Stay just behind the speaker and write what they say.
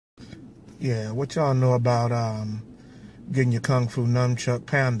Yeah, what y'all know about getting your Kung Fu Nunchuck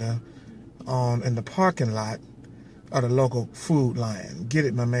Panda on in the parking lot of the local food line? Get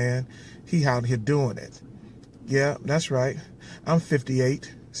it, my man. He out here doing it. Yeah, that's right. I'm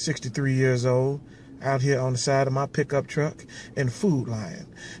 58, 63 years old, out here on the side of my pickup truck in the food line,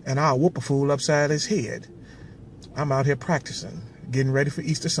 and I'll whoop a fool upside his head. I'm out here practicing, getting ready for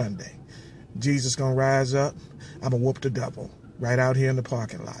Easter Sunday. Jesus gonna rise up. I'm gonna whoop the devil right out here in the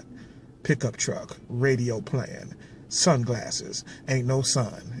parking lot. Pickup truck, radio playing, sunglasses, ain't no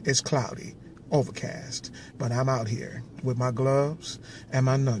sun, it's cloudy, overcast, but I'm out here with my gloves and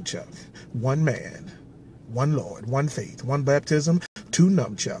my nunchuck. One man, one Lord, one faith, one baptism, two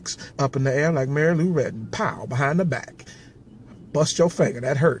nunchucks, up in the air like Mary Lou Retton, pow, behind the back. Bust your finger,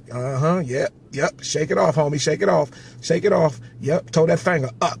 that hurt. Yep, shake it off, homie, shake it off, yep, toe that finger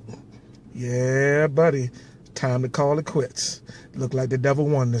up. Yeah, buddy, time to call it quits. Look like the devil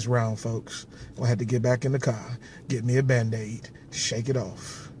won this round, folks. Gonna have to get back in the car, get me a Band-Aid, shake it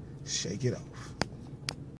off.